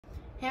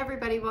Hey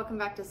everybody, welcome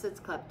back to Sid's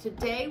Club.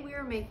 Today we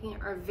are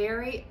making our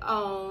very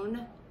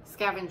own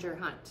scavenger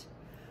hunt.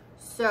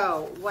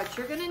 So what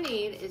you're gonna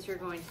need is you're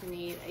going to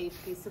need a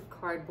piece of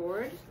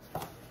cardboard.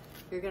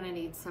 You're gonna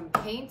need some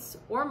paints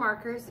or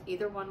markers,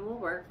 either one will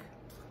work.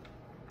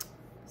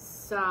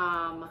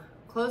 Some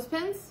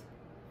clothespins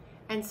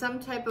and some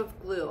type of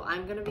glue.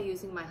 I'm gonna be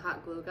using my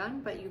hot glue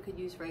gun, but you could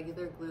use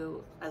regular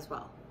glue as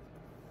well.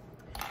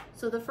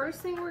 So the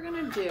first thing we're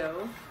gonna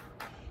do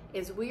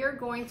is we are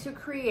going to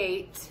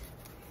create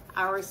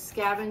our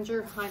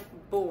scavenger hunt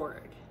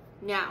board.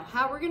 Now,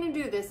 how we're gonna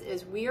do this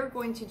is we are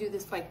going to do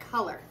this by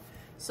color.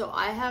 So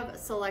I have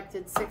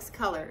selected 6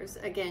 colors.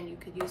 Again, you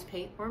could use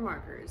paint or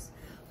markers.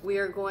 We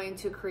are going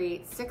to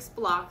create 6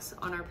 blocks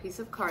on our piece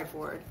of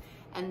cardboard,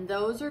 and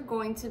those are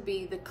going to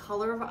be the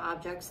color of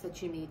objects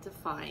that you need to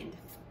find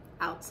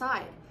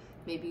outside.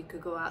 Maybe you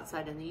could go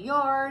outside in the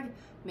yard,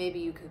 maybe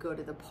you could go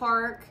to the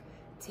park,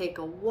 take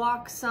a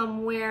walk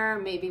somewhere,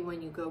 maybe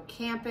when you go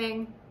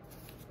camping.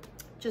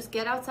 Just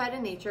get outside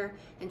in nature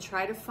and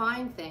try to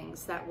find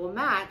things that will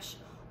match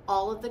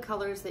all of the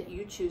colors that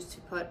you choose to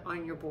put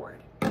on your board.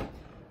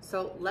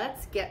 So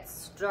let's get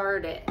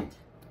started.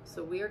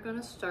 So we are going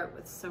to start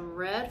with some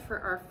red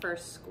for our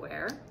first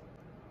square.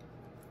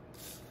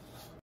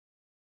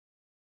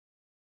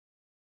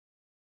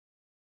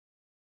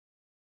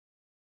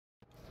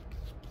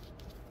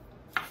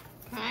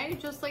 Okay,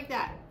 just like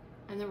that.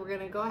 And then we're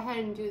going to go ahead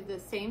and do the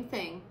same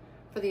thing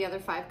for the other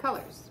 5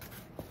 colors.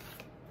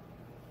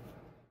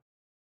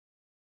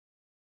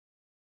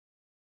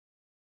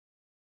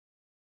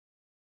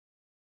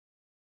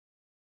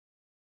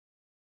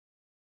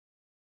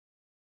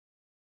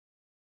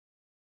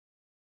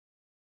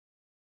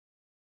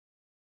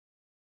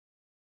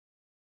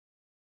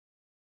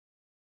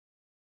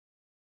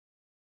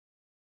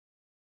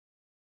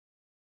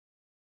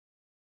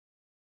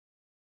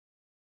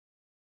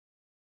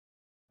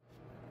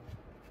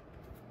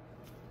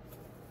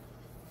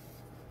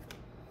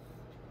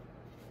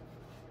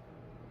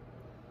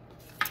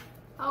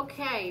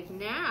 Okay,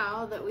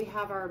 now that we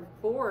have our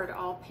board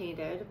all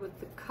painted with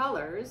the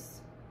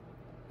colors,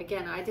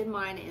 again, I did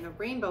mine in a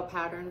rainbow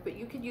pattern, but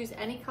you could use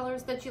any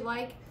colors that you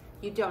like.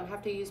 You don't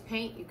have to use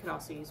paint. You could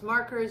also use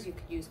markers. You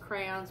could use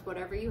crayons,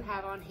 whatever you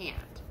have on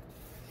hand.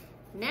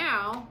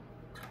 Now,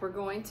 we're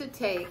going to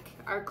take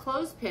our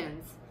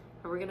clothespins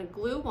and we're going to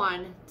glue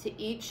one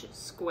to each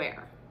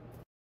square.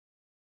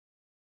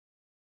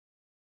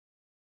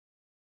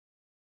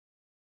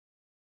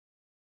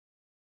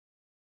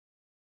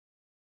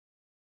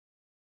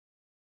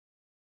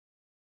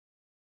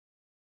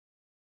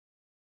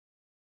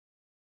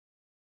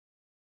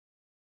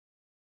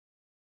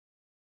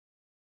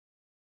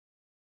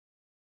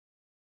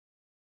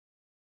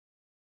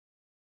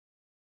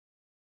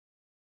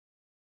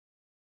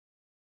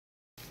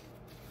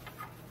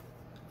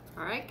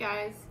 All right,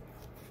 guys,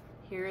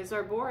 here is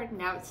our board.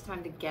 Now it's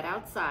time to get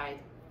outside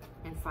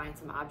and find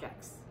some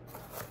objects.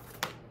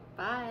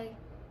 Bye.